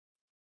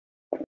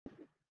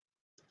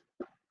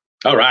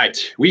All right,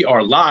 we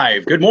are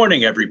live. Good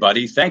morning,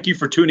 everybody. Thank you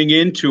for tuning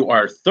in to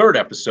our third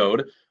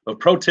episode of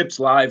Pro Tips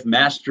Live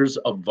Masters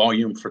of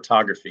Volume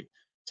Photography.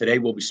 Today,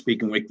 we'll be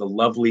speaking with the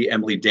lovely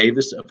Emily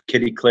Davis of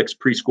KiddiClicks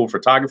Preschool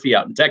Photography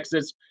out in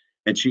Texas,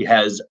 and she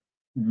has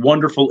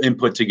wonderful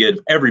input to give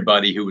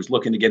everybody who is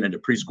looking to get into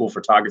preschool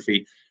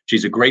photography.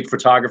 She's a great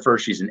photographer.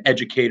 She's an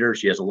educator.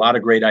 She has a lot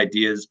of great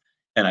ideas,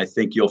 and I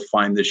think you'll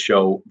find this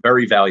show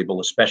very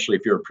valuable, especially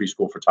if you're a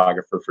preschool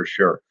photographer for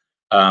sure.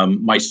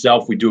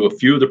 Myself, we do a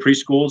few of the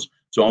preschools,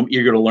 so I'm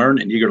eager to learn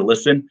and eager to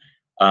listen.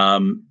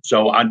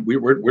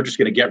 We're just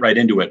going to get right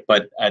into it.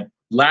 But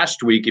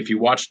last week, if you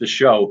watched the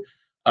show,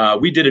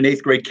 we did an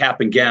 8th grade cap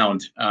and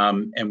gown,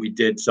 and we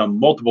did some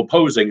multiple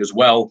posing as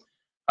well.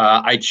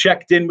 I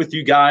checked in with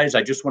you guys.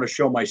 I just want to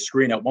show my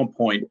screen at one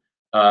point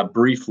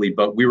briefly,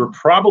 but we were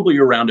probably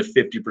around a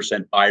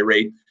 50% buy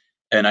rate.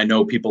 And I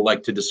know people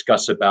like to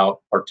discuss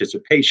about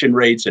participation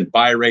rates and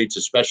buy rates,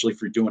 especially if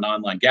you're doing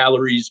online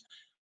galleries.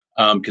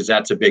 Because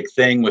that's a big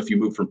thing. If you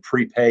move from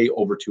prepay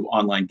over to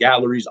online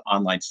galleries,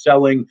 online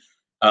selling,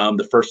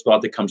 the first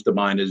thought that comes to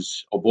mind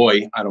is, oh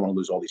boy, I don't want to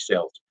lose all these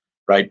sales,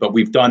 right? But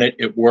we've done it.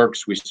 It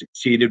works. We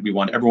succeeded. We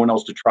want everyone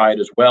else to try it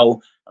as well.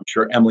 I'm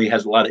sure Emily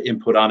has a lot of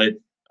input on it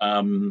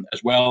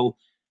as well.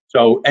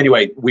 So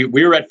anyway,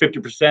 we're at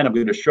 50%. I'm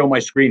going to show my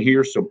screen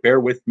here, so bear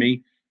with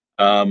me.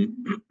 Let me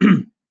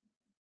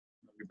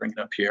bring it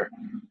up here.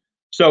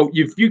 So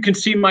if you can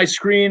see my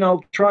screen,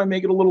 I'll try and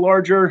make it a little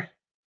larger.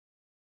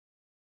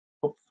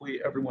 Hopefully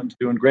everyone's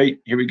doing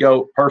great. Here we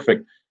go.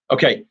 Perfect.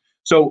 Okay.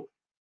 So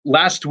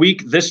last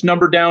week, this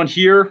number down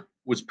here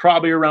was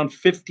probably around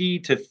 50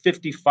 to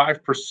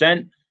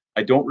 55%.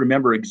 I don't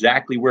remember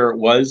exactly where it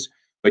was,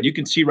 but you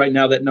can see right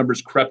now that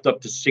number's crept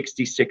up to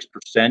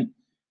 66%.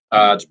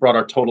 It's brought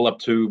our total up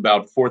to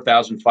about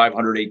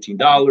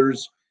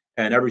 $4,518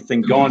 and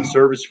everything gone,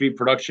 service fee,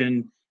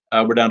 production,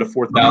 we're down to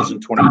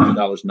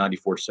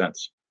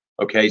 $4,029.94.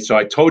 Okay, so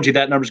I told you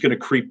that number's going to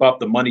creep up.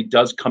 The money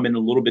does come in a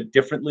little bit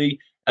differently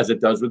as it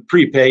does with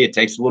prepay. It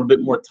takes a little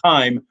bit more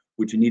time,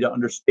 which you need to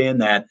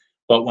understand that.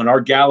 But when our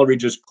gallery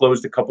just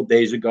closed a couple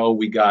days ago,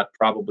 we got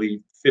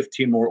probably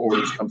 15 more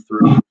orders come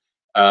through.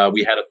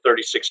 We had a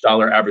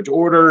 $36 average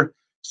order.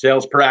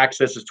 Sales per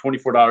access is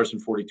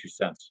 $24.42.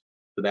 So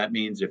that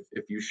means if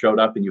you showed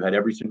up and you had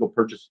every single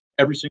person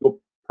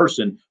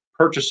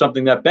purchase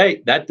something that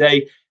day,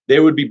 they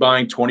would be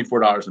buying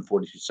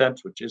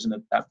 $24.42, which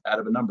isn't that bad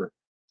of a number.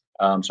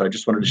 So I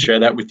just wanted to share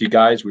that with you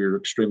guys. We were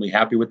extremely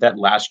happy with that.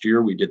 Last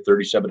year, we did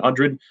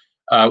 3,700.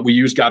 We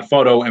used Got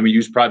Photo and we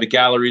used private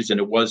galleries,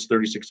 and it was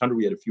 3,600.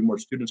 We had a few more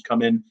students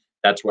come in.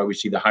 That's why we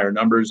see the higher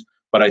numbers.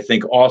 But I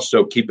think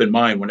also keep in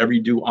mind, whenever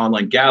you do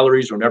online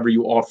galleries, whenever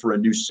you offer a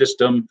new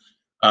system,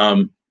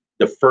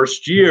 the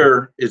first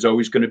year is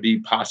always going to be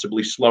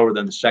possibly slower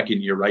than the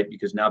second year, right?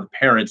 Because now the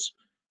parents,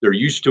 they're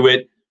used to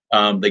it.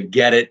 They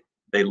get it.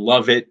 They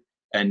love it.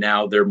 And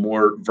now they're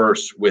more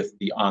versed with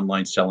the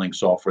online selling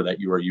software that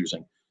you are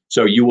using.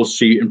 So you will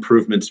see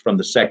improvements from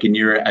the second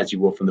year as you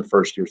will from the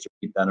first year. So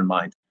keep that in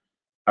mind.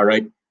 All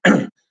right,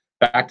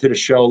 back to the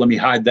show. Let me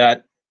hide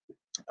that.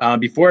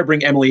 Before I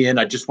bring Emily in,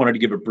 I just wanted to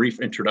give a brief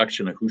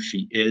introduction of who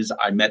she is.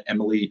 I met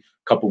Emily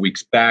a couple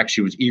weeks back.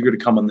 She was eager to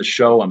come on the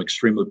show. I'm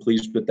extremely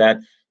pleased with that.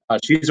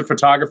 She's a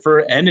photographer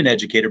and an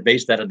educator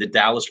based out of the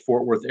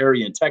Dallas-Fort Worth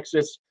area in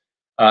Texas.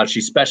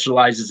 She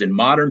specializes in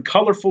modern,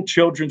 colorful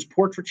children's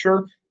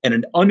portraiture and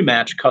an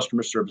unmatched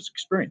customer service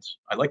experience.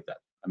 I like that.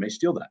 I may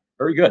steal that.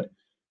 Very good.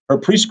 Her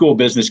preschool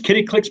business,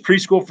 KiddiClicks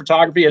Preschool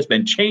Photography, has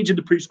been changing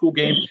the preschool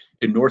game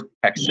in North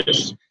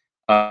Texas.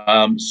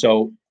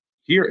 So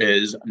here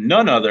is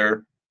none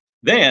other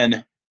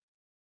than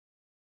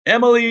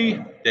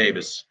Emily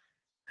Davis.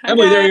 Hi,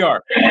 Emily, guys. there you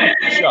are.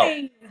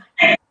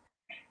 Hey.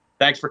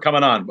 Thanks for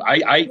coming on.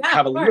 I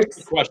have a list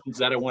of questions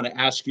that I want to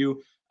ask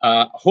you.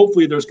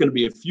 Hopefully there's going to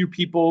be a few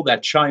people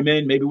that chime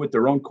in, maybe with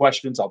their own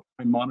questions. I'll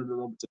try and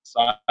monitor over to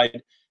the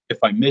side. If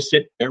I miss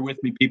it, bear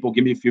with me, people.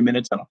 Give me a few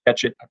minutes and I'll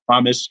catch it. I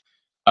promise.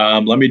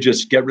 Let me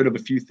just get rid of a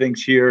few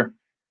things here.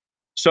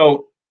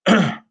 So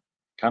kind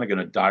of going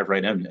to dive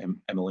right in,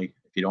 Emily,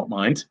 if you don't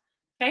mind.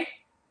 Okay.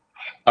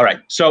 All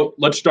right. So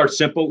let's start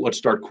simple. Let's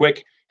start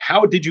quick.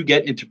 How did you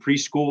get into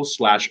preschool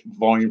 /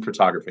 volume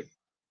photography?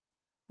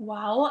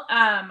 Well,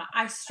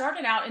 I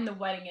started out in the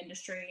wedding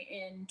industry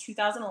in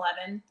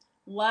 2011.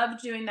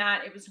 Loved doing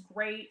that. It was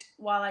great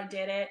while I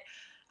did it.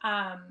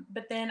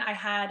 But then I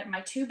had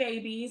my 2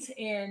 babies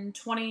in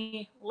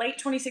late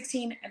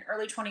 2016 and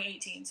early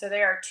 2018. So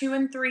they are 2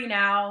 and 3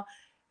 now,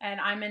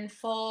 and I'm in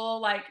full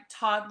like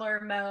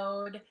toddler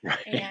mode.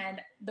 Right. And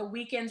the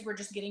weekends were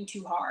just getting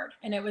too hard,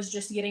 and it was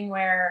just getting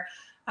where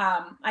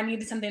I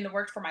needed something that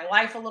worked for my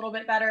life a little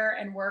bit better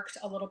and worked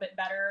a little bit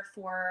better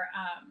for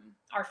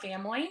our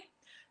family.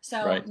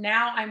 So Right.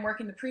 now I'm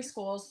working the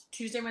preschools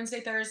Tuesday,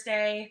 Wednesday,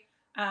 Thursday.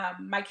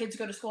 My kids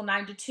go to school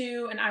 9 to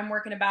 2, and I'm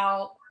working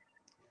about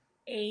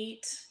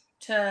 8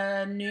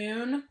 to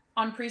noon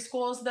on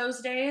preschools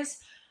those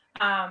days.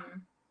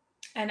 And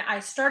I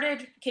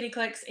started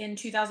KiddiClicks in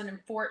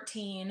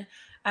 2014.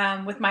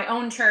 With my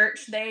own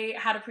church, they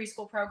had a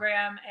preschool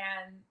program,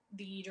 and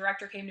the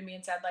director came to me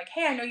and said, like,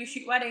 "Hey, I know you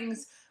shoot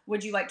weddings.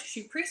 Would you like to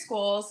shoot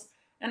preschools?"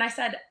 And I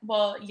said,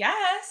 "Well,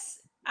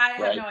 yes. I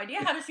have Right. no idea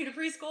how to shoot a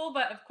preschool,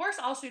 but of course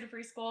I'll shoot a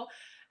preschool."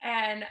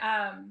 And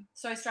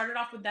so I started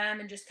off with them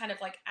and just kind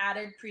of like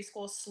added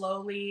preschool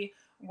slowly,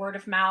 word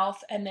of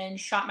mouth, and then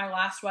shot my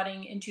last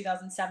wedding in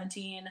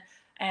 2017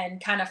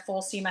 and kind of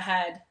full steam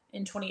ahead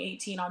in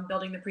 2018 on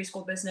building the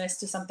preschool business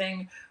to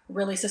something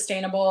really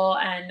sustainable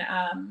and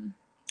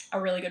a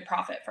really good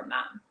profit from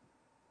that.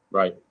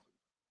 Right.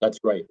 That's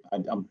right. I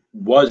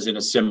was in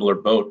a similar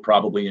boat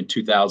probably in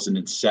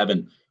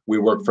 2007. We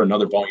worked for Mhm.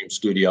 another volume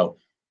studio.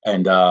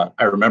 And I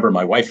remember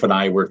my wife and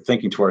I were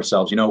thinking to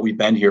ourselves, we've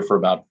been here for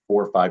about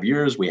 4 or 5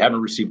 years. We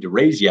haven't received a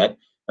raise yet.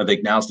 I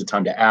think now's the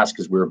time to ask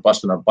because we were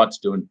busting our butts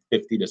doing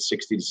 50 to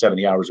 60 to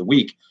 70 hours a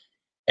week.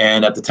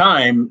 And at the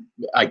time,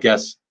 I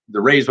guess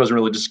the raise wasn't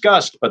really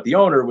discussed, but the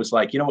owner was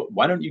like,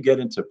 why don't you get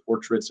into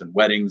portraits and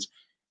weddings,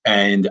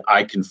 and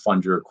I can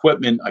fund your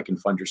equipment, I can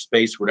fund your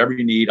space, whatever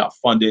you need, I'll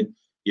fund it.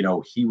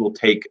 He will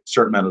take a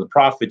certain amount of the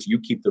profits, you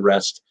keep the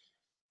rest.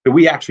 But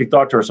we actually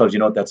thought to ourselves,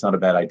 that's not a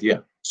bad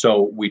idea.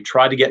 So we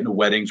tried to get into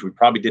weddings. We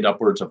probably did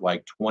upwards of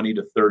like 20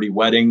 to 30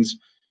 weddings.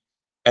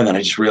 And then I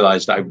just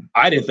realized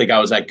I didn't think I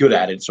was that good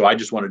at it. So I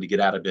just wanted to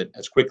get out of it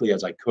as quickly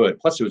as I could.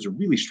 Plus, it was a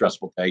really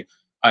stressful day.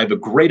 I have a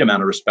great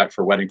amount of respect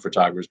for wedding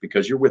photographers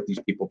because you're with these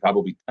people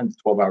probably 10 to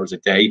 12 hours a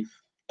day.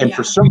 And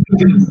for Yeah. some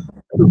reason,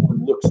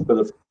 everyone looks for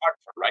the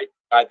photographer, right?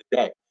 By the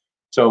day.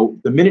 So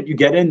the minute you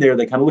get in there,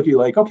 they kind of look at you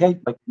like, okay,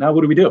 like now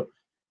what do we do?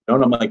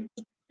 And I'm like,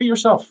 be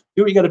yourself.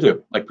 Do what you got to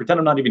do. Like pretend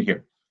I'm not even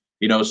here.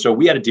 So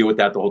we had to deal with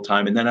that the whole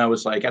time. And then I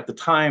was like, at the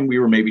time, we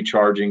were maybe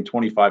charging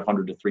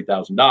 $2,500 to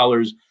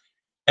 $3,000.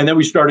 And then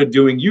we started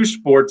doing youth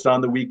sports on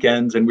the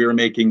weekends, and we were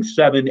making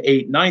 $7,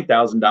 8,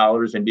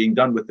 $9,000 and being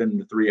done within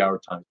the 3 hour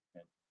time.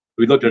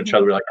 We looked at each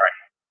other, Mhm. we're like, all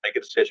right, make a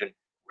decision.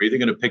 We're either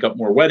going to pick up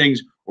more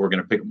weddings or we're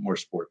going to pick up more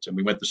sports. And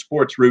we went the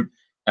sports route,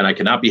 and I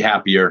cannot be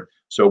happier.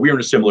 So we were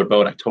in a similar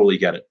boat. I totally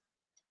get it.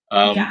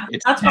 Yeah,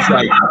 It's that's what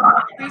like,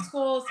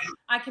 preschools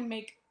I can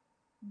make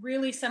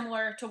really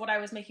similar to what I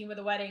was making with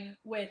a wedding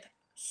with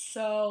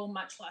so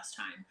much less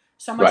time,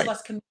 so much right,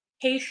 less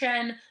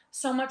communication,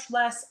 so much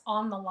less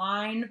on the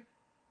line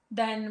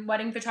than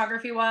wedding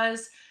photography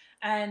was.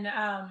 And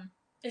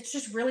it's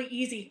just really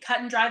easy, cut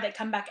and dry. They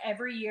come back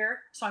every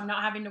year. So I'm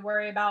not having to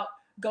worry about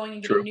going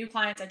and getting true, new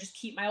clients. I just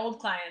keep my old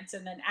clients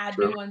and then add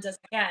true. new ones as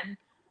I can.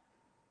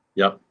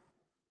 Yep.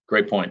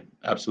 Great point.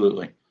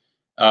 Absolutely.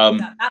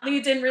 That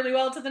leads in really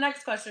well to the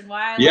next question,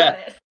 why I love Yeah,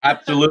 it.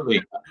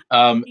 absolutely.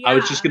 I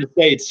was just Yeah, going to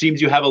say, it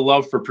seems you have a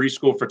love for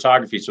preschool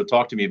photography. So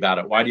talk to me about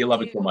it. Why do I you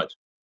love it do. so much?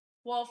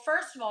 Well,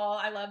 first of all,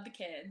 I love the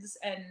kids,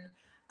 and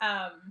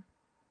um,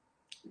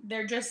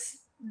 they're just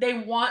they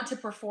want to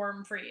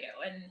perform for you,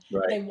 and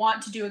Right. they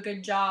want to do a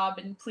good job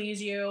and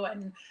please you.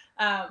 And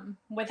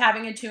with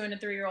having a 2 and a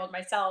 3 year old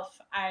myself,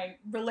 I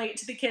relate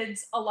to the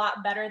kids a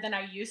lot better than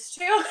I used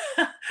to.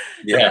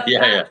 Yeah, So yeah,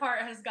 that yeah.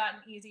 part has gotten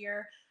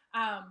easier.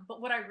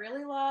 But what I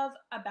really love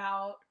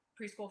about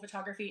preschool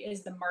photography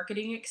is the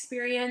marketing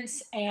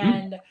experience Mhm.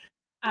 and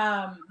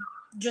um,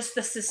 just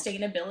the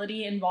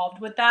sustainability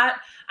involved with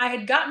that. I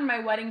had gotten my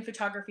wedding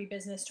photography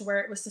business to where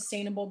it was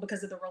sustainable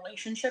because of the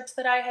relationships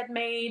that I had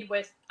made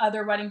with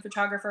other wedding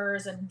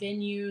photographers and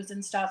venues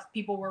and stuff.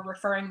 People were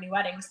referring me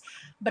weddings,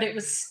 but it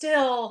was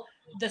still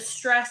the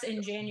stress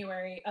in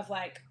January of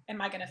like,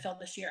 am I going to fill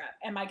this year up?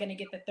 Am I going to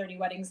get the 30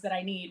 weddings that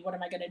I need? What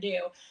am I going to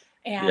do?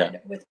 Yeah. And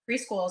with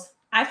preschools,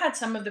 I've had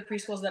some of the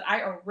preschools that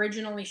I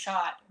originally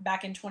shot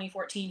back in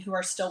 2014 who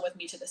are still with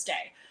me to this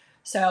day.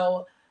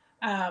 So,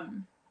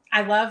 um,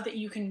 I love that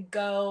you can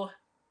go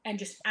and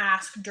just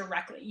ask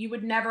directly. You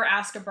would never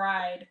ask a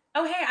bride,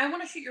 "Oh, hey, I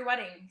want to shoot your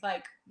wedding."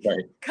 Like,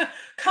 Right.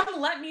 come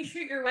let me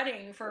shoot your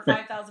wedding for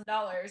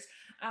 $5,000.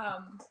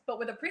 But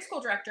with a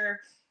preschool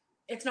director,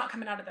 it's not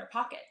coming out of their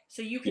pocket.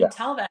 So you Yeah. can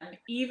tell them,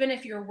 even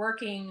if you're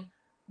working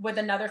with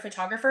another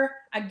photographer,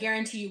 I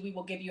guarantee you we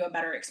will give you a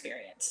better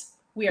experience.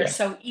 We are Yeah.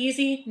 so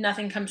easy.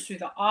 Nothing comes through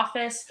the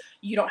office.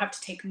 You don't have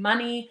to take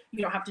money.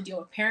 You don't have to deal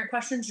with parent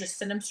questions. Just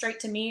send them straight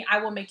to me. I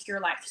will make your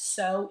life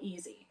so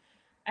easy.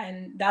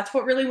 And that's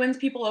what really wins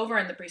people over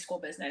in the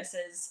preschool business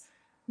is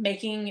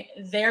making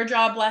their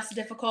job less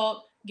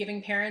difficult,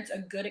 giving parents a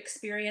good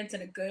experience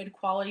and a good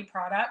quality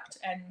product,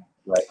 and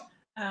Right.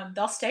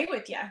 they'll stay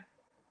with you.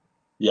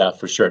 Yeah,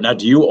 for sure. Now,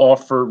 do you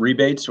offer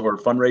rebates or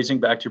fundraising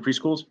back to your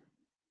preschools?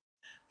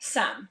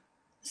 Some.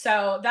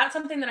 So that's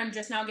something that I'm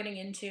just now getting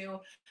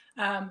into.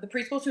 The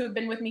preschools who have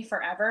been with me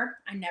forever,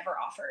 I never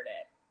offered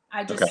it.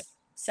 I Okay. just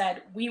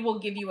said, we will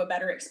give you a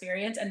better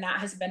experience, and that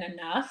has been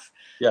enough.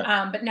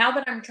 Yeah. But now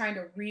that I'm trying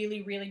to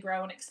really, really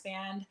grow and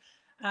expand,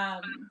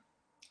 um,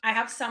 I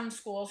have some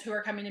schools who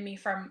are coming to me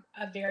from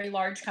a very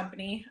large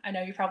company. I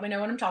know you probably know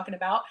what I'm talking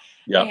about,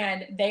 Yeah.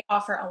 and they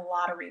offer a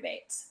lot of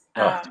rebates.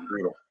 Oh, it's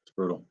brutal. It's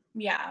brutal.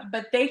 Yeah,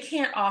 but they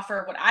can't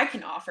offer what I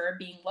can offer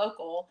being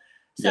local.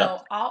 Yeah.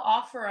 So I'll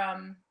offer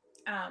them.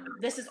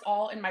 This is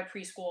all in my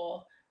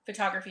preschool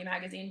photography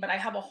magazine, but I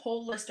have a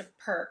whole list of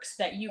perks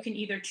that you can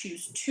either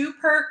choose 2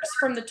 perks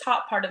from the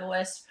top part of the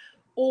list,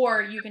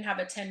 or you can have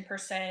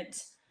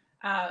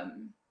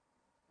um,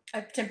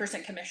 a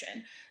 10%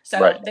 commission.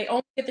 Right. So they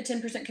only get the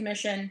 10%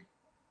 commission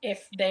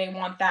if they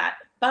want that.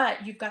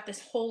 But you've got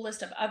this whole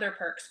list of other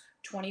perks: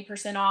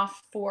 20%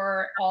 off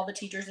for all the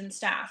teachers and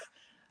staff,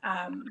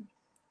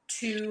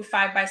 2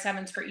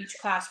 5x7s for each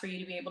class for you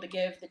to be able to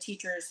give the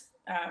teachers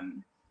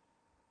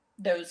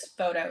those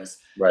photos.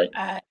 Right.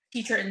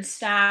 Teacher and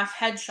staff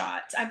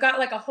headshots. I've got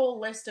like a whole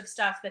list of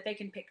stuff that they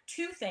can pick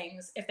 2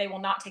 things if they will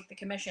not take the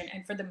commission.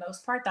 And for the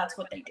most part, that's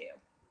what they do.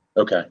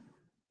 Okay.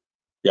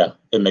 Yeah,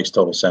 it makes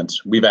total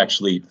sense. We've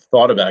actually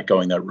thought about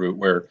going that route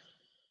where,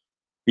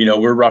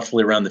 we're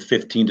roughly around the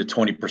 15 to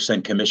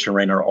 20% commission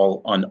rate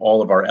on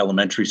all of our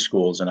elementary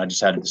schools. And I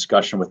just had a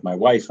discussion with my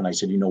wife and I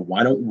said,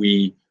 why don't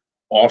we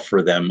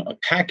offer them a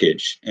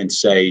package and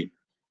say,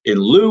 in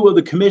lieu of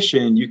the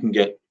commission, you can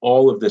get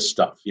all of this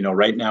stuff.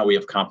 Right now we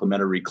have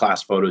complimentary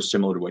class photos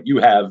similar to what you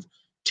have,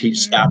 teach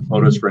staff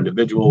photos for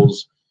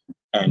individuals,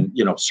 and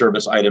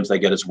service items they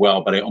get as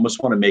well. But I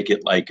almost want to make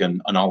it like an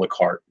a la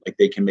carte, like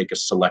they can make a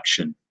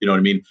selection. You know what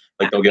I mean?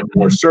 Like they'll get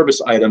more service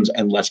items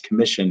and less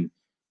commission,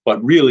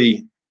 but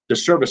really the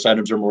service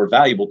items are more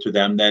valuable to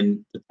them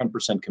than the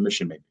 10%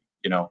 commission, maybe.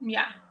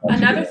 Yeah.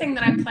 Another thing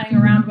that I'm playing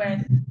around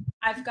with,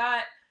 I've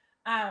got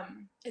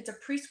it's a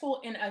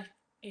preschool in a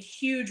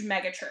huge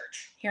mega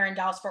church here in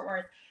Dallas Fort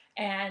Worth,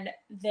 and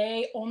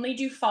they only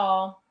do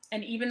fall.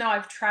 And even though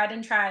I've tried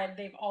and tried,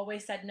 they've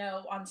always said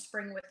no on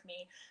spring with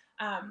me.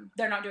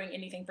 They're not doing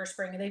anything for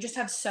spring. They just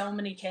have so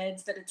many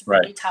kids that it's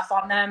really tough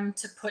on them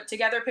to put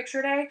together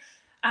picture day.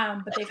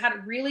 But they've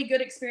had really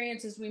good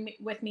experiences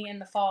with me in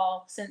the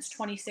fall since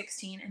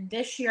 2016. And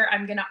this year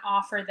I'm going to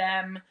offer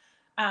them,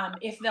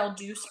 if they'll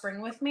do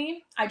spring with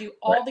me, I do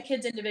all the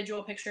kids'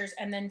 individual pictures.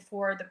 And then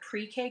for the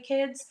pre-K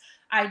kids,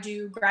 I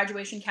do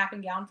graduation cap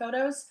and gown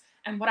photos.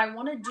 And what I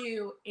want to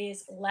do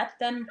is let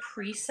them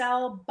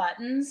pre-sell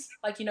buttons,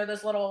 like,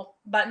 those little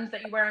buttons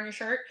that you wear on your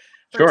shirt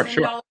for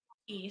 $10 a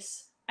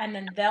piece. And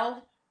then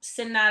they'll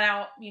send that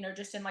out,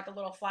 just in like a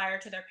little flyer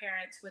to their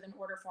parents with an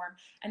order form.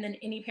 And then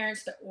any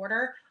parents that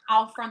order,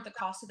 I'll front the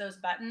cost of those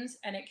buttons,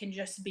 and it can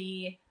just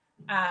be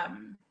a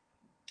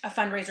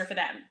fundraiser for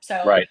them.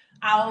 So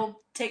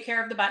I'll take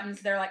care of the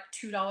buttons. They're like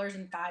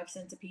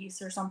 $2.05 a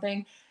piece or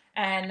something.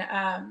 And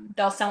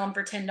they'll sell them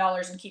for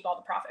 $10 and keep all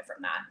the profit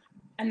from that.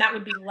 And that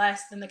would be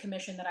less than the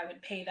commission that I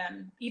would pay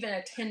them, even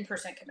a 10%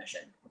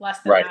 commission, less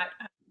than that.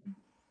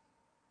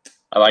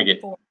 I like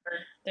it. For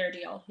their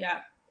deal.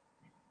 Yeah.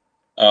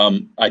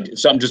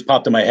 Something just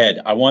popped in my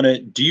head.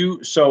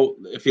 So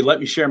if you let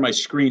me share my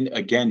screen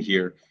again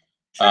here,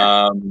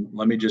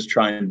 let me just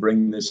try and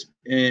bring this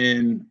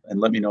in and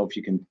let me know if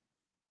you can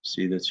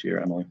see this here,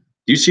 Emily.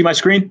 Do you see my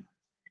screen?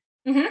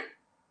 Mm-hmm.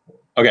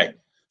 Okay.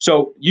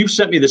 So you've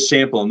sent me the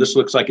sample, and this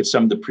looks like it's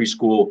some of the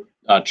preschool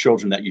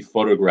children that you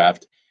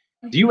photographed.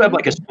 Do you have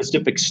like a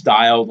specific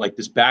style? Like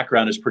this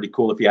background is pretty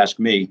cool if you ask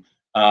me.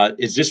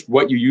 Is this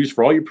what you use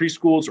for all your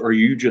preschools, or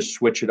you just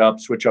switch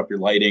up your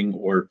lighting,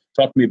 or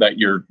talk to me about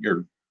your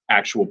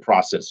actual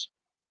process?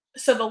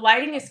 So the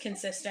lighting is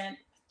consistent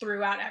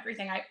throughout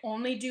everything. I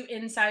only do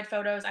inside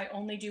photos. I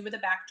only do with a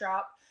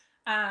backdrop.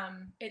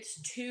 It's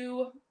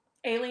 2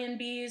 alien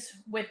bees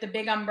with the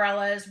big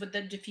umbrellas with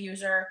the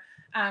diffuser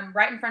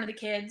right in front of the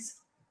kids.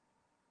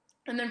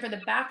 And then for the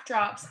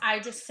backdrops, I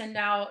just send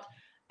out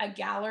a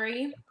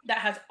gallery that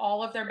has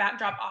all of their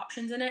backdrop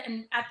options in it.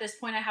 And at this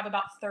point, I have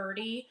about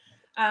 30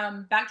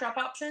 backdrop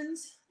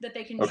options that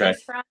they can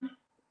choose from.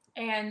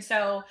 And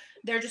so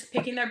they're just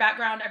picking their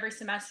background every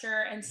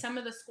semester. And some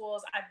of the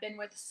schools I've been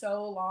with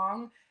so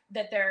long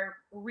that they're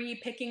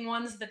re-picking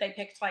ones that they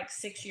picked like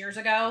 6 years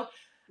ago.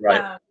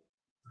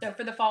 So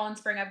for the fall and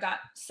spring, I've got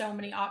so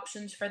many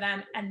options for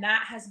them. And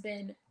that has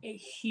been a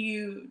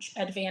huge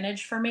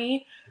advantage for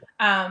me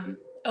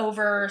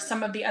over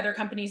some of the other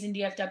companies in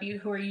DFW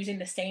who are using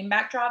the same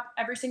backdrop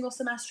every single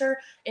semester.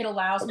 It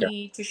allows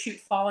me to shoot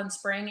fall and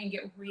spring and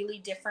get really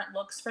different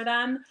looks for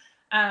them.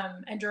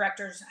 And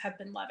directors have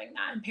been loving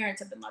that, and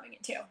parents have been loving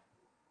it too.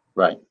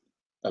 Right.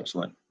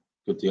 Excellent.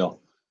 Good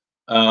deal.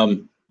 All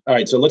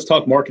right. So let's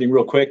talk marketing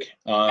real quick.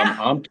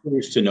 I'm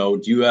curious to know,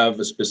 do you have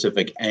a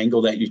specific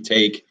angle that you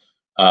take,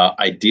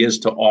 ideas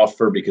to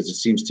offer? Because it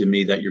seems to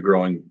me that you're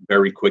growing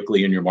very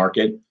quickly in your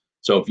market.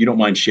 So if you don't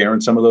mind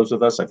sharing some of those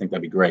with us, I think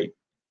that'd be great.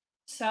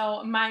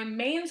 So my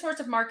main source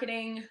of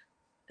marketing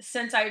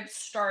since I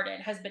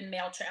started has been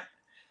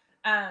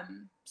MailChimp.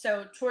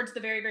 So towards the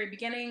very, very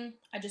beginning,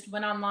 I just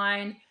went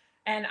online,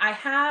 and I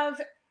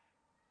have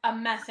a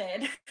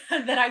method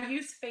that I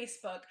use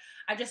Facebook.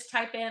 I just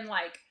type in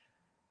like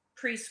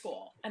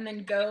preschool and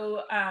then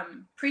go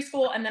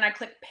preschool, and then I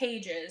click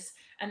pages,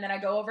 and then I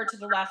go over to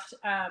the left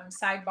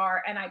sidebar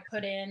and I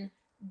put in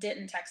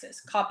Denton,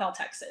 Texas, Coppell,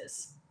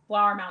 Texas,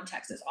 Flower Mound,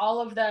 Texas,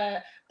 all of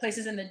the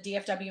places in the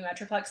DFW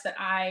Metroplex that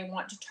I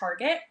want to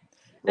target.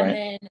 And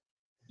then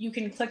you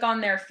can click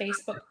on their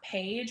Facebook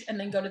page and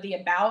then go to the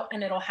about,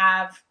 and it'll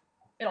have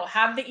It'll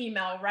have the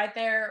email right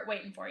there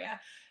waiting for you.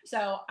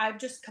 So I've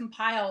just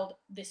compiled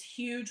this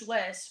huge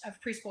list of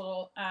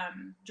preschool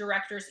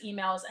directors'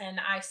 emails, and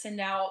I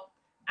send out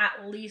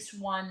at least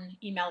one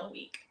email a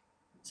week.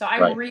 So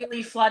I'm Right.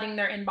 really flooding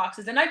their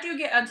inboxes. And I do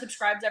get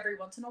unsubscribes every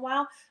once in a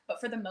while,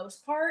 but for the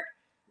most part,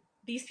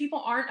 these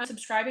people aren't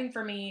unsubscribing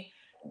for me.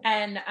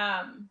 And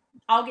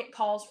I'll get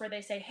calls where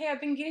they say, "Hey,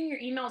 I've been getting your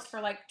emails for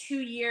like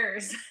 2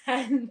 years,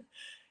 and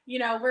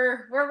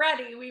we're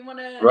ready. We want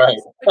to Right.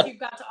 see what you've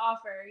got to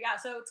offer." Yeah,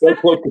 so it's So kind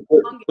of close like to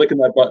a long game. clicking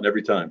that button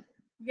every time.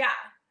 Yeah.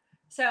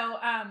 So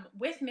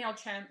with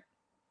MailChimp,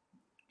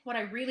 what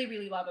I really,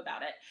 really love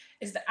about it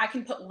is that I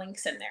can put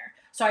links in there.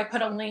 So I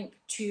put a link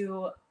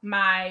to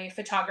my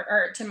photographer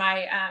or to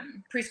my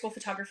preschool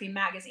photography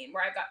magazine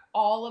where I've got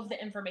all of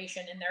the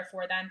information in there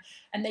for them,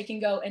 and they can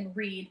go and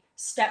read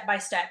step by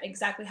step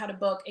exactly how to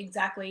book,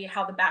 exactly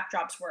how the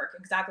backdrops work,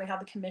 exactly how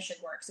the commission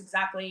works,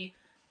 exactly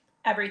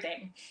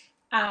everything.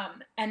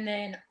 And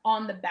then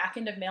on the back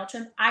end of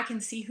MailChimp, I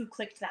can see who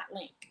clicked that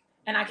link.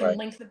 And I can Right.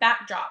 link the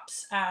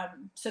backdrops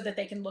so that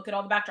they can look at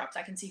all the backdrops.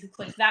 I can see who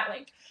clicked that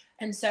link.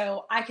 And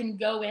so I can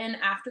go in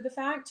after the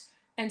fact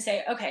and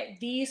say, okay,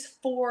 these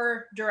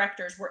 4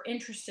 directors were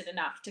interested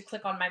enough to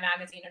click on my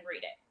magazine and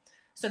read it.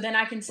 So then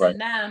I can Right.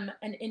 send them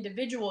an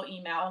individual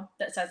email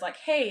that says, like,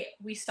 hey,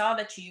 we saw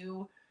that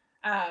you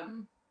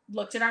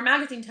looked at our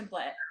magazine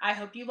template. I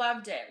hope you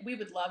loved it. We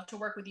would love to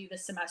work with you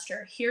this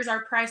semester. Here's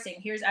our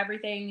pricing. Here's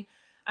everything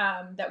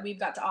that we've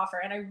got to offer.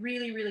 And I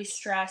really, really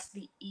stress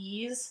the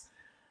ease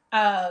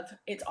of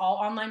it's all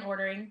online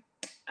ordering.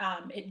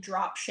 It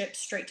drop ships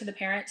straight to the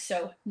parents.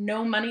 So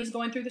no money's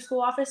going through the school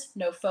office.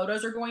 No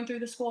photos are going through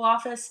the school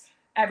office.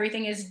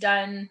 Everything is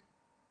done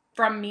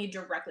from me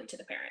directly to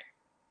the parent.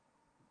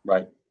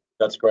 Right.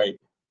 That's great.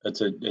 It's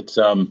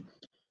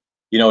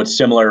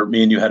similar.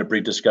 Me and you had a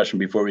brief discussion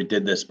before we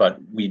did this, but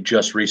we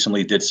just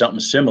recently did something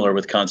similar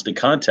with Constant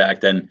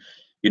Contact. And,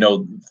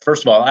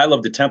 first of all, I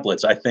love the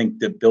templates. I think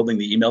that building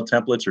the email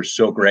templates are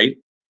so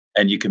great,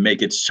 and you can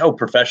make it so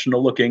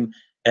professional looking.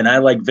 And I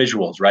like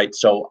visuals, right?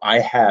 So I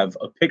have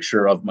a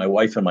picture of my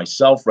wife and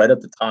myself right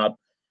at the top.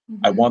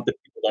 I Mm-hmm. want the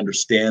people to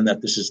understand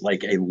that this is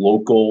like a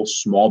local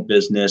small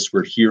business.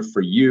 We're here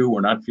for you.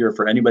 We're not here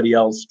for anybody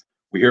else.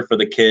 We're here for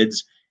the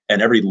kids.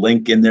 And every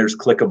link in there is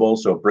clickable.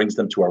 So it brings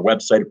them to our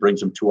website. It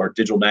brings them to our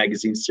digital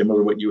magazine,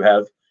 similar to what you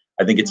have.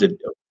 I think it's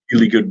Mm-hmm. a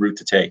really good route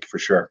to take for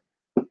sure.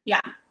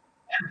 Yeah.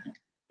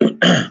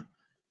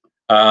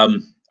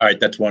 All right,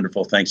 that's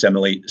wonderful. Thanks,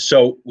 Emily.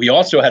 So we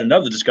also had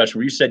another discussion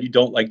where you said you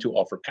don't like to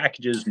offer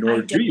packages, nor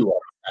I do. do you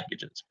offer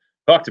packages.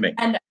 Talk to me.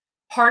 And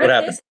part What of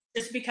happened? this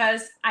is just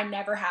because I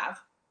never have.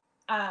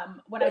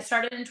 When I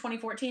started in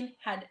 2014,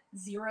 had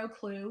zero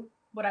clue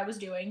what I was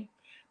doing.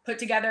 Put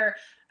together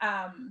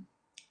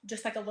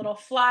just like a little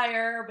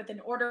flyer with an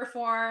order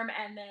form,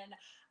 and then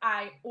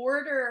I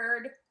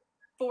ordered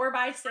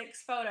 4x6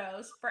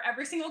 photos for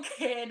every single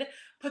kid.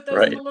 Put those in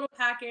Right. a little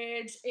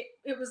package.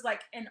 It was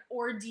like an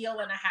ordeal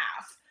and a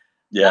half.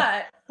 Yeah.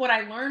 But what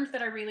I learned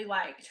that I really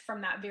liked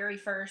from that very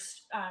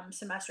first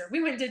semester,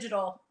 we went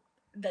digital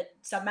the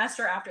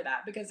semester after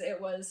that because it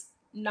was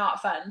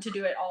not fun to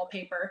do it all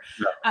paper.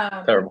 No,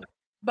 Um, terrible.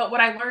 but what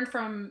I learned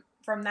from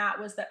that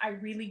was that I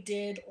really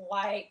did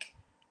like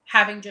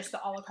having just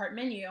the a la carte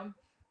menu,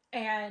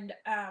 and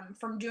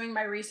from doing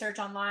my research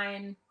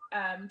online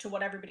to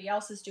what everybody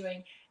else is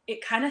doing,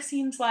 it kind of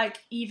seems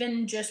like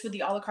even just with the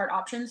a la carte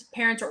options,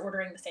 parents are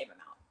ordering the same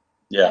amount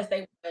Yeah. as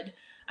they would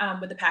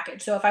with the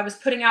package. So if I was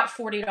putting out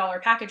 $40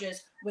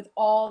 packages with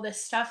all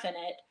this stuff in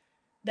it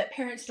that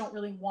parents don't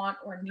really want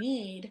or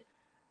need,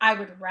 I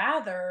would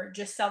rather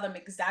just sell them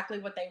exactly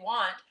what they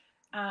want.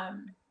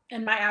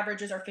 And my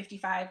averages are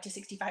 $55 to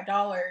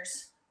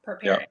 $65 per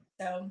Yeah. parent.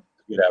 So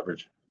Good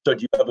average. So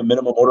do you have a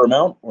minimum order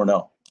amount or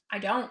no? I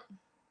don't.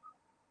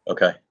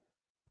 Okay.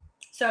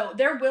 So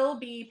there will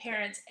be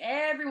parents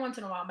every once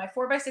in a while. My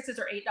 4x6s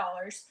are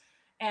 $8,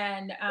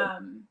 and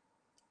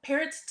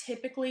parents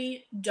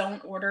typically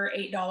don't order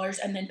 $8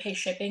 and then pay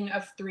shipping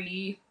of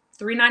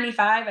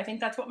 $3.95. I think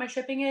that's what my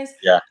shipping is.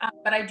 Yeah.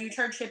 But I do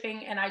charge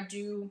shipping, and I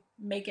do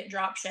make it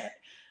drop ship.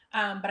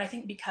 But I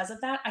think because of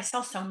that, I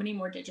sell so many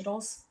more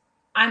digitals.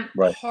 I'm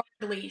Right.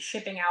 hardly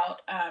shipping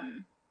out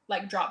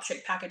like drop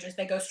ship packages.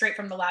 They go straight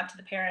from the lab to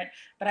the parent.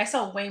 But I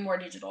sell way more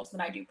digitals than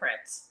I do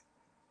prints.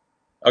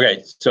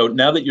 Okay, so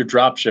now that you're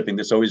drop shipping,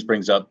 this always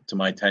brings up to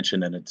my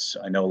attention, and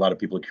I know a lot of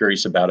people are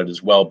curious about it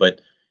as well,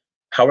 but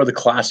how are the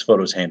class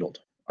photos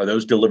handled? Are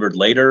those delivered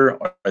later?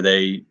 Are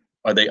they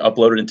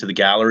uploaded into the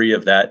gallery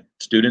of that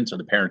student so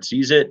the parent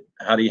sees it?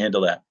 How do you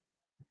handle that?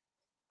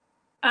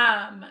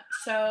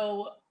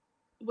 So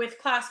with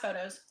class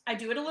photos, I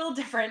do it a little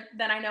different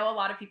than I know a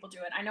lot of people do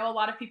it. I know a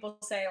lot of people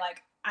say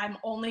like I'm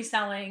only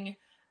selling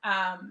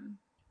um,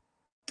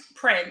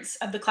 prints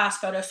of the class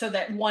photo so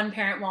that one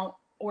parent won't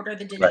order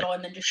the Right. digital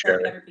and then just share it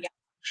Sure. with everybody else.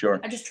 Sure.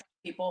 I just trust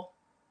people.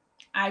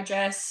 I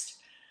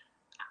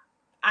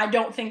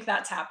don't think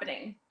that's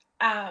happening.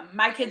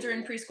 My kids are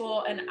in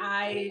preschool, and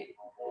I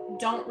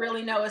don't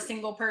really know a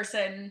single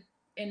person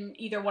in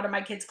either one of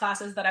my kids'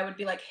 classes that I would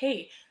be like,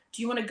 hey,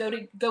 do you want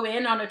to go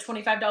in on a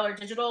 $25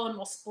 digital and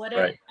we'll split it?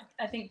 Right.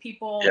 I think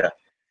people, Yeah.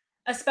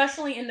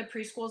 especially in the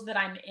preschools that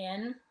I'm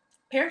in,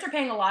 parents are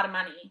paying a lot of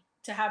money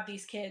to have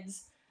these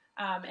kids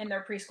in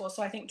their preschool.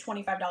 So I think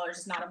 $25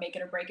 is not a make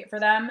it or break it for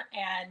them.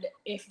 And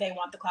if they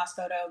want the class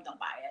photo, they'll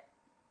buy it.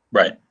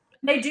 Right.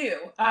 They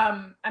do.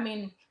 I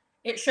mean,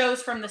 it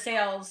shows from the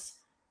sales,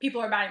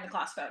 people are buying the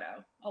class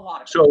photo. A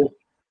lot of So,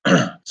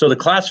 so the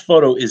class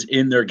photo is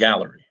in their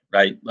gallery,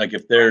 right? Like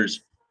if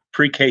there's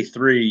pre-K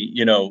 3,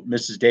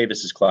 Mrs.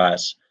 Davis's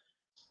class,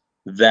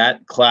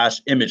 that class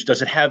image,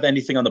 does it have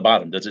anything on the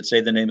bottom? Does it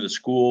say the name of the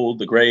school,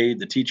 the grade,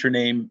 the teacher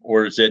name,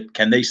 or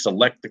can they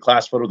select the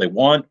class photo they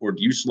want, or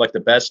do you select the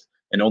best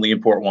and only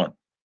import one?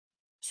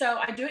 So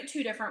I do it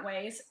two different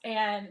ways,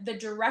 and the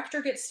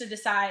director gets to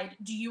decide,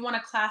 do you want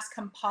a class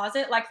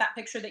composite like that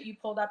picture that you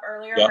pulled up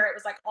earlier Yeah. where it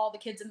was like all the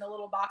kids in the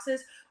little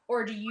boxes,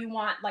 or do you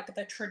want like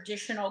the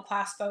traditional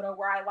class photo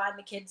where I line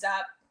the kids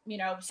up,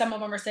 some of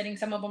them are sitting,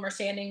 some of them are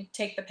standing,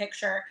 take the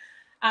picture.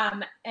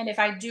 And if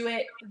I do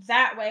it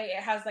that way,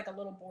 it has like a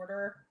little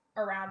border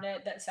around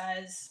it that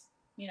says,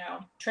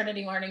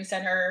 Trinity Learning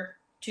Center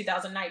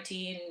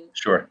 2019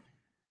 Sure.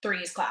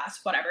 threes class,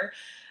 whatever.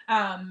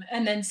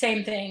 And then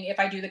same thing, if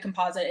I do the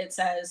composite, it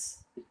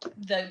says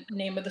the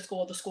name of the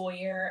school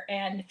year,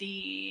 and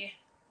the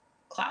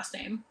class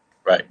name.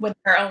 Right. With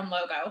their own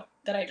logo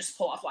that I just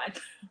pull offline.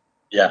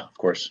 Yeah, of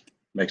course.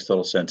 Makes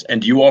total sense.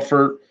 And do you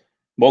offer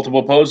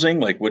multiple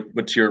posing? Like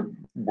what's your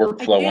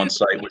workflow on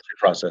site? What's your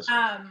process?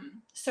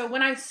 So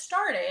when I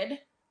started,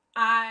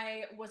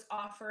 I was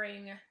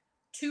offering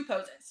 2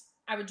 poses.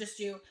 I would just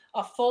do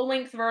a full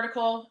length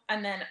vertical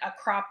and then a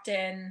cropped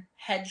in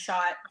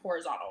headshot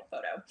horizontal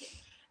photo.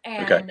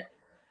 And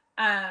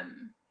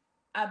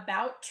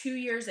about 2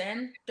 years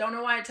in, don't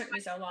know why it took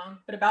me so long,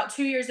 but about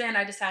 2 years in,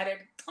 I decided,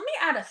 let me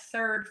add a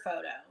third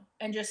photo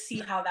and just see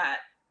how that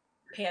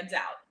panned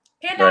out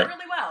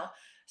really well.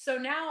 So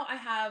now I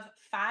have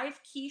 5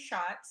 key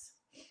shots.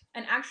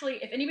 And actually,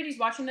 if anybody's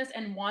watching this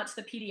and wants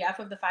the PDF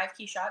of the 5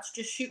 key shots,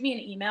 just shoot me an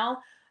email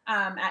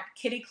at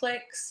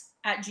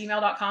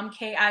KiddiClicks@gmail.com,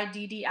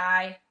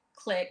 KIDDI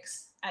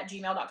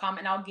clicks@gmail.com,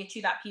 and I'll get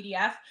you that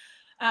PDF.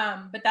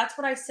 But that's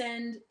what I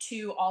send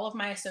to all of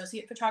my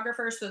associate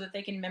photographers so that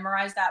they can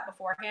memorize that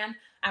beforehand.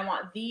 I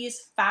want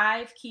these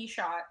 5 key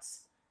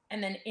shots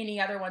and then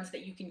any other ones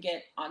that you can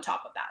get on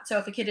top of that. So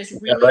if a kid is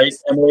really right,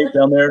 Emily,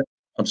 down there?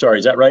 I'm sorry,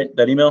 is that right?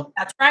 That email?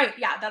 That's right.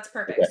 Yeah, that's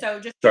perfect. Okay. So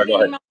just Sorry, shoot me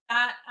go an email with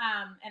that,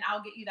 and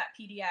I'll get you that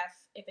PDF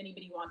if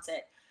anybody wants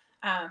it.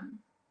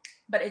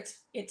 But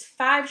it's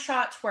 5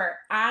 shots where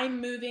I'm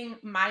moving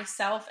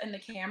myself and the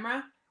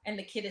camera, and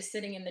the kid is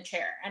sitting in the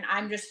chair, and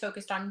I'm just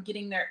focused on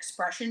getting their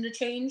expression to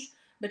change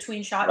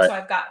between shots. Right. So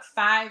I've got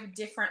 5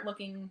 different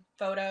looking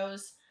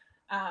photos,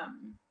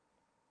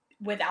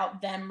 without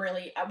them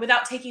really,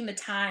 without taking the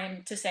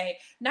time to say,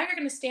 now you're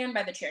going to stand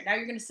by the chair, now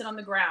you're going to sit on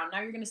the ground,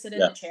 now you're going to sit in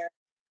the chair.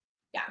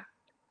 Yeah.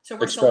 So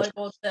we're still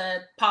able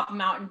to pop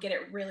them out and get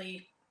it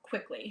really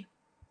quickly.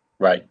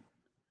 Right.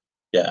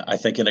 Yeah, I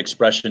think an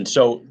expression.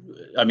 So,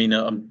 I mean,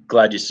 I'm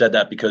glad you said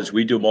that because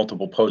we do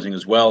multiple posing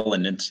as well,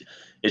 and it's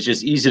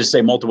just easy to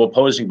say multiple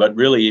posing, but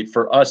really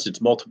for us, it's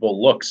multiple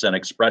looks and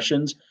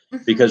expressions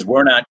because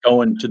we're not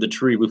going to the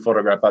tree we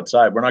photograph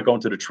outside. We're not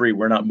going to the tree.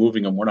 We're not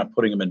moving them. We're not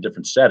putting them in a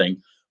different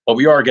setting, but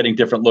we are getting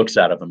different looks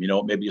out of them.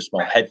 Maybe a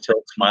small head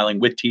tilt, smiling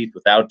with teeth,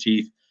 without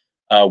teeth.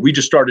 We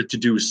just started to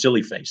do a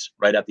silly face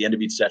right at the end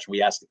of each session.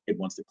 We ask the kid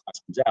once the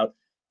class comes out,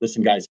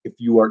 listen, guys, if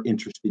you are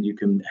interested, you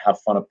can have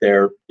fun up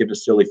there, give a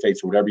silly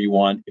face or whatever you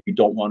want. If you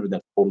don't want to,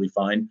 that's totally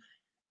fine.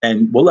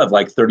 And we'll have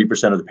like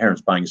 30% of the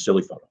parents buying a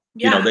silly photo.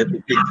 Yeah. They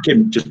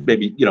can just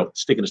maybe,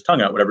 sticking his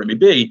tongue out, whatever it may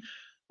be.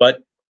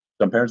 But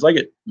some parents like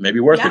it. Maybe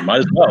worth it. Might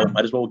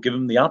as well give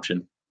them the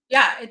option.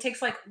 Yeah, it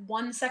takes like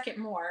 1 second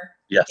more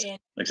in shooting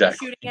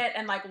it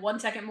and like 1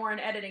 second more in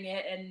editing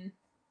it, and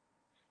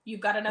you've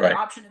got another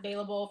option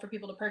available for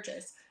people to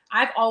purchase.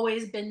 I've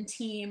always been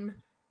team,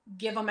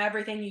 give them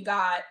everything you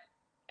got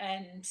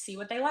and see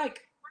what they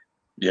like.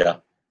 Yeah.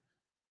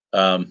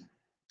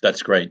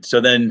 That's great.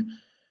 So then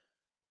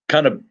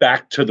kind of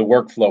back to the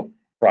workflow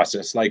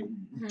process, like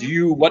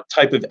what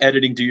type of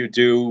editing do you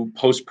do,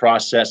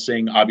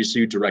 post-processing?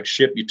 Obviously you direct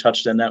ship, you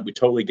touched on that, we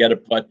totally get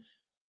it, but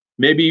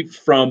maybe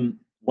from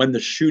when the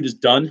shoot is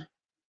done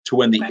to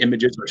when the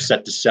images are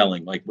set to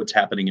selling, like what's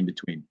happening in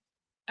between?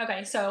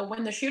 Okay, so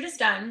when the shoot is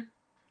done,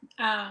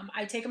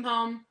 I take them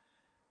home,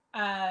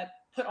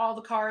 put all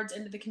the cards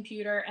into the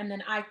computer, and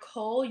then I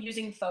cull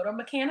using Photo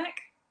Mechanic.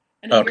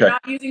 And if you're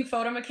not using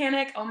Photo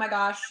Mechanic, oh my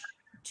gosh,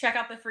 check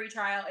out the free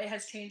trial. It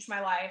has changed my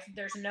life.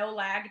 There's no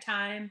lag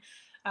time.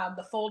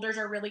 The folders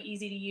are really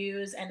easy to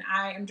use, and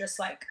I am just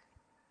like,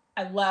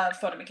 I love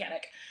Photo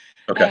Mechanic.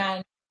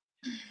 And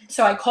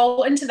so I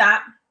cull into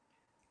that,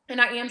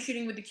 and I am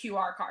shooting with the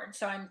QR card.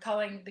 So I'm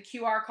culling the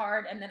QR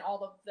card and then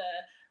all of the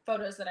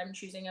photos that I'm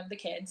choosing of the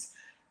kids.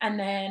 And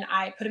then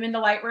I put them into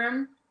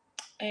Lightroom,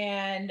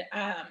 and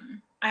I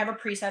have a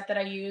preset that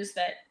I use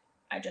that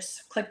I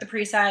just click the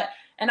preset,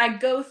 and I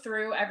go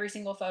through every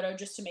single photo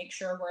just to make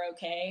sure we're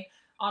okay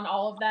on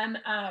all of them.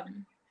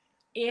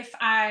 if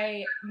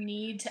I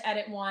need to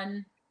edit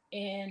one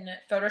in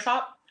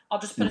Photoshop, I'll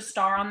just put Mm. a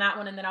star on that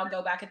one, and then I'll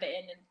go back at the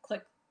end and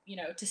click,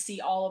 to see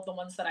all of the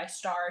ones that I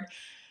starred.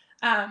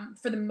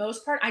 For the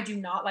most part, I do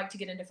not like to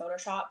get into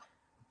Photoshop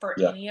for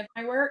Yeah. any of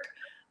my work,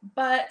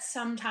 but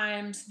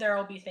sometimes there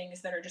will be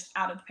things that are just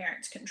out of the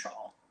parent's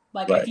control.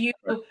 Like if Right. you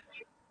Right.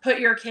 put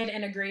your kid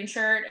in a green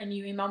shirt and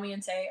you email me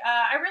and say,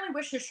 I really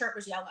wish his shirt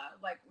was yellow,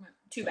 like,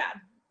 too bad.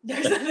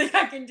 There's nothing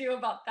I can do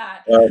about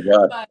that. Oh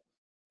God. But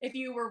if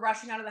you were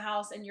rushing out of the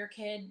house and your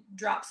kid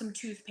dropped some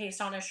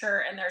toothpaste on his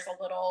shirt and there's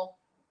a little,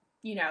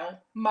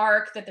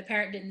 mark that the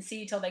parent didn't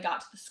see till they got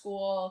to the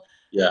school,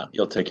 Yeah,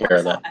 you'll take of care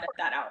of course I'll that. edit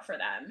that out for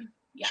them.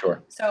 Yeah.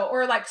 Sure. So,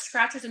 or like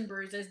scratches and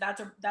bruises, that's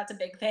a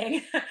big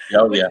thing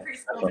Oh with yeah,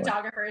 preschool definitely.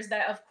 photographers,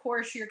 that of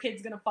course your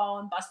kid's gonna fall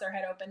and bust their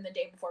head open the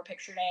day before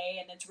picture day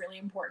and it's really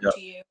important Yep.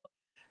 to you.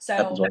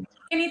 Happens So all.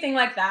 anything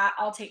like that,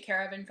 I'll take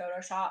care of in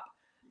Photoshop.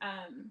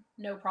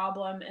 No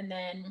problem. And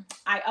then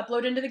I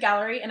upload into the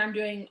gallery, and I'm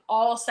doing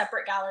all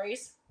separate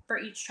galleries for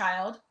each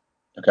child.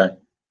 Okay.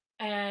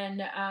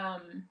 And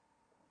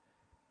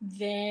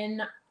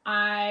then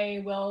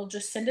I will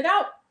just send it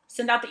out.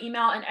 Send out the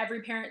email, and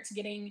every parent's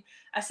getting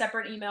a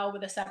separate email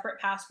with a separate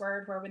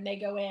password where when they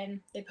go in,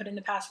 they put in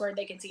the password,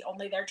 they can see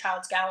only their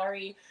child's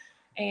gallery.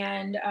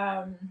 And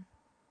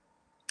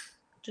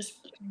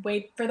just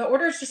wait for the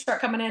orders to start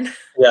coming in.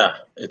 Yeah,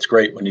 it's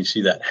great when you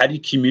see that. How do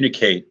you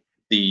communicate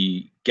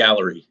the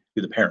gallery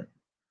to the parent?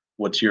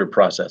 What's your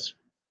process?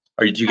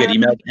 Do you get Um,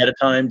 emailed ahead of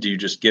time? Do you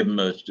just give them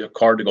a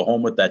card to go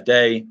home with that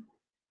day?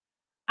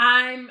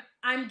 I'm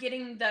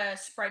getting the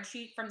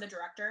spreadsheet from the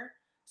director,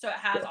 so it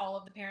has Yeah. all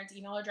of the parents'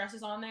 email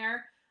addresses on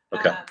there,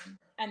 Okay.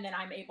 and then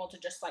I'm able to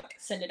just like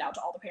send it out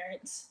to all the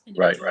parents Right.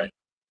 Right. individually,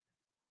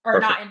 or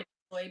not Perfect.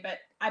 individually, but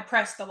I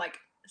press the like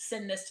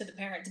send this to the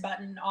parents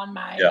button on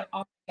Yeah.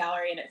 my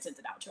gallery, and it sends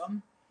it out to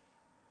them.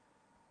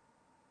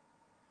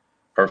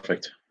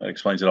 Perfect. That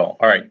explains it all.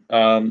 All right.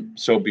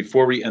 So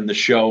before we end the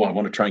show, I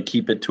want to try and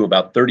keep it to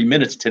about 30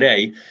 minutes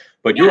today.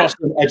 But you're Yeah. also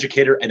an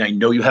educator, and I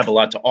know you have a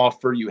lot to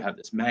offer. You have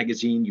this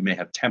magazine, you may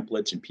have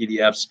templates and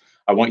PDFs.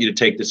 I want you to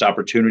take this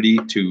opportunity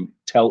to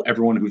tell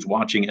everyone who's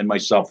watching and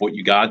myself what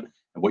you got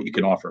and what you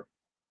can offer.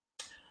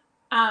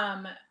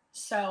 Um,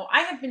 so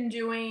I have been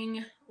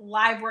doing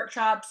live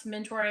workshops,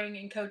 mentoring,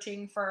 and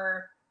coaching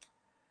for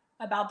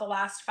about the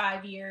last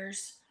 5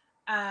 years.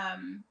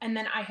 And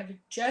then I have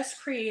just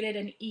created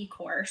an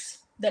e-course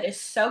that is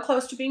so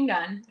close to being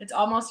done. It's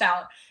almost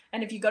out.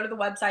 And if you go to the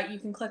website, you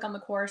can click on the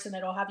course and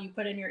it'll have you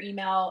put in your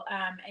email,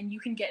 and you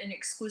can get an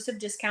exclusive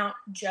discount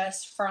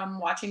just from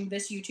watching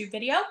this YouTube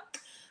video.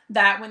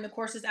 That when the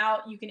course is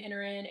out, you can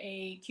enter in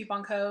a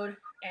coupon code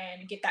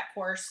and get that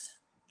course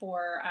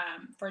for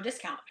a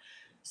discount.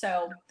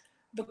 So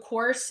the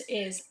course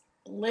is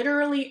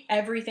literally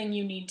everything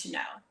you need to know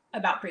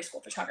about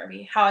preschool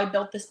photography, how I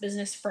built this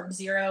business from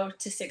 0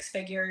 to 6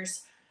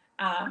 figures.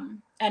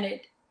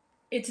 And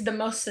it's the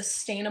most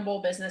sustainable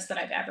business that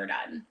I've ever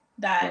done. Right.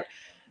 That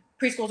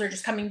preschools are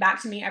just coming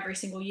back to me every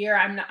single year.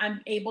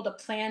 I'm able to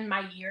plan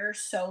my year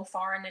so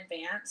far in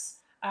advance,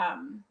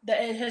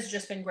 that it has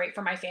just been great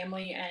for my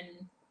family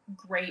and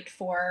great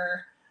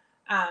for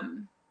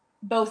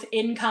both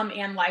income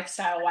and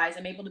lifestyle wise.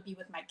 I'm able to be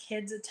with my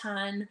kids a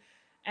ton,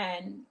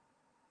 and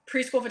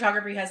preschool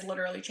photography has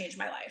literally changed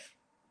my life.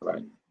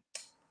 Right.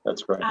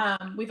 That's great.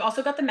 We've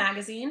also got the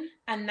magazine,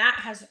 and that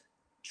has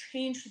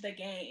changed the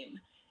game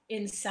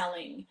in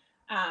selling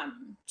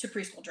to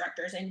preschool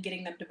directors and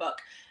getting them to book.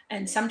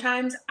 And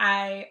sometimes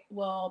I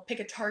will pick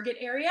a target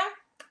area,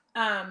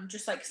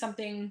 just like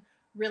something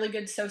really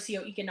good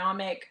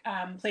socioeconomic,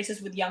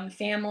 places with young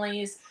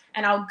families,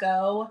 and I'll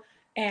go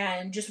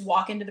and just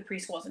walk into the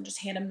preschools and just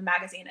hand them the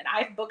magazine. And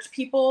I've booked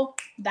people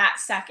that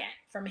second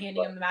from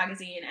handing them the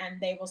magazine,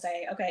 and they will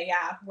say, "Okay,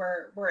 yeah,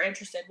 we're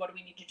interested. What do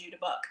we need to do to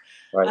book?"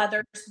 Right.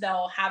 Others,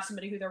 they'll have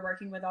somebody who they're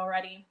working with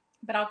already,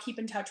 but I'll keep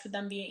in touch with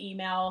them via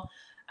email.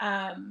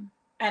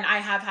 And I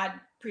have had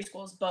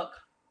preschools book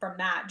from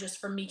that, just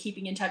from me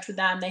keeping in touch with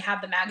them. They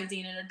have the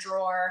magazine in a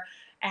drawer,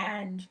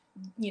 and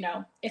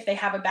if they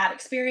have a bad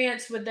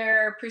experience with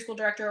their preschool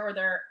director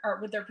or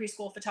with their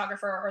preschool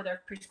photographer, or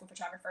their preschool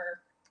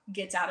photographer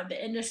gets out of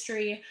the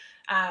industry,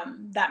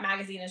 that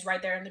magazine is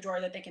right there in the drawer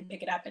that they can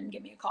pick it up and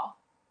give me a call.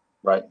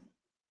 Right.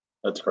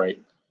 That's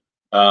great.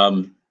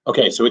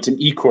 Okay, so it's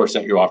an e-course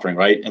that you're offering,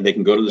 right? And they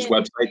can go to this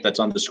website that's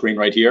on the screen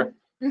right here.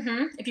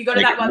 If you go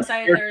to Make that it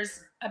website, here.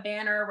 there's a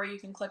banner where you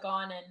can click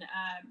on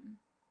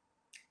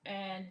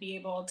and be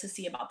able to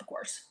see about the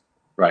course.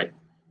 Right.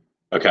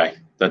 Okay,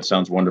 that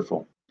sounds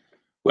wonderful.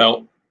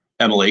 Well,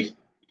 Emily,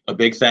 a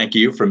big thank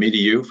you from me to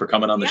you for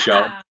coming on the show.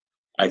 Yeah,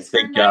 I thanks for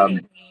think, inviting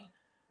me.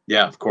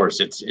 yeah, of course,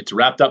 it's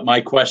wrapped up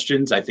my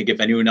questions. I think if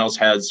anyone else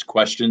has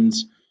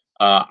questions,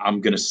 I'm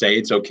going to say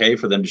it's okay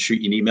for them to shoot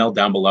you an email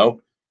down below. If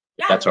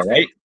Yeah, that's all that's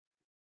great.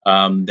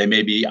 right. They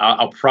may be.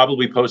 I'll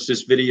probably post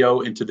this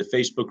video into the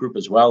Facebook group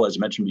as well, as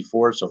mentioned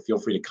before. So feel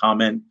free to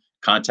comment,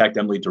 contact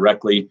Emily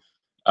directly.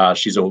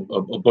 She's a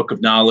book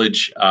of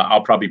knowledge.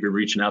 I'll probably be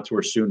reaching out to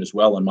her soon as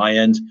well on my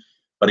end.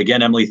 But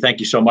again, Emily, thank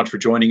you so much for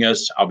joining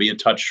us. I'll be in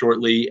touch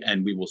shortly,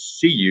 and we will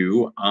see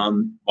you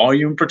on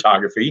Volume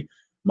Photography,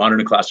 Modern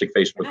and Classic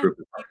Facebook Yes, group.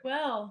 you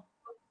will.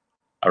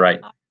 All right.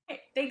 All right.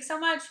 Thanks so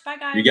much. Bye,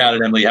 You guys. got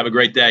it, Emily. Have a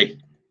great day. You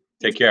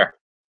Take care.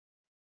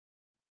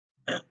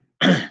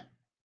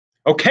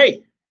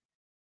 Okay.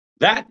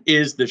 That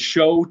is the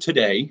show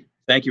today.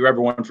 Thank you,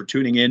 everyone, for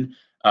tuning in.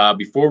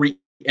 Before we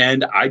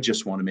end, I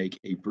just want to make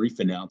a brief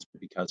announcement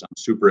because I'm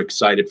super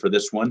excited for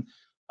this one.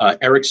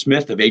 Eric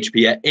Smith of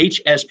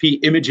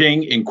HSP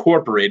Imaging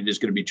Incorporated is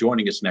going to be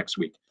joining us next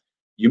week.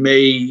 You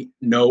may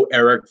know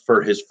Eric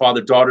for his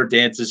father-daughter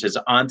dances, his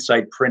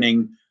on-site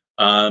printing,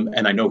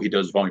 and I know he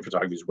does volume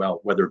photography as well,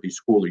 whether it be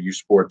school or youth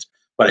sports.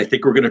 But I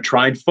think we're going to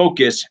try and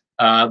focus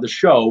the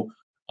show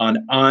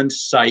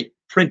on-site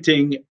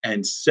printing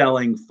and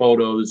selling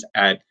photos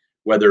at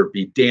whether it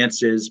be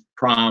dances,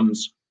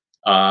 proms,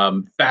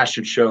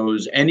 fashion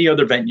shows, any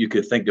other event you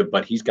could think of,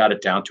 but he's got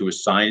it down to a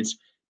science.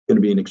 It's going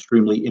to be an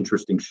extremely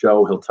interesting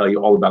show. He'll tell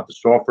you all about the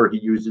software he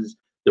uses,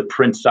 the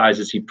print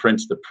sizes he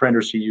prints, the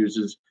printers he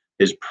uses,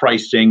 his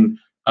pricing,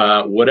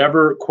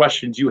 whatever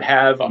questions you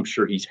have, I'm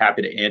sure he's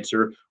happy to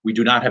answer. We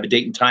do not have a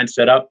date and time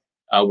set up.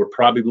 We're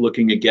probably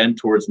looking again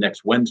towards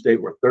next Wednesday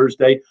or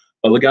Thursday,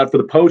 but look out for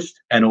the post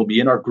and it'll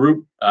be in our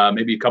group,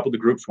 maybe a couple of the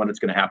groups when it's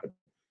going to happen.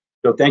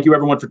 So thank you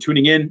everyone for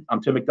tuning in.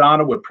 I'm Tim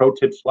McDonough with Pro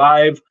Tips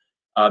Live,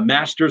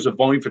 Masters of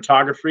Volume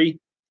Photography.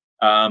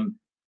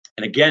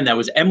 And again, that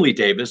was Emily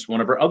Davis,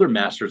 one of our other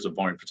Masters of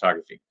Volume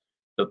Photography.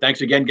 So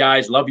thanks again,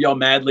 guys. Love y'all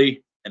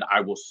madly, and I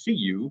will see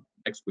you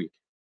next week.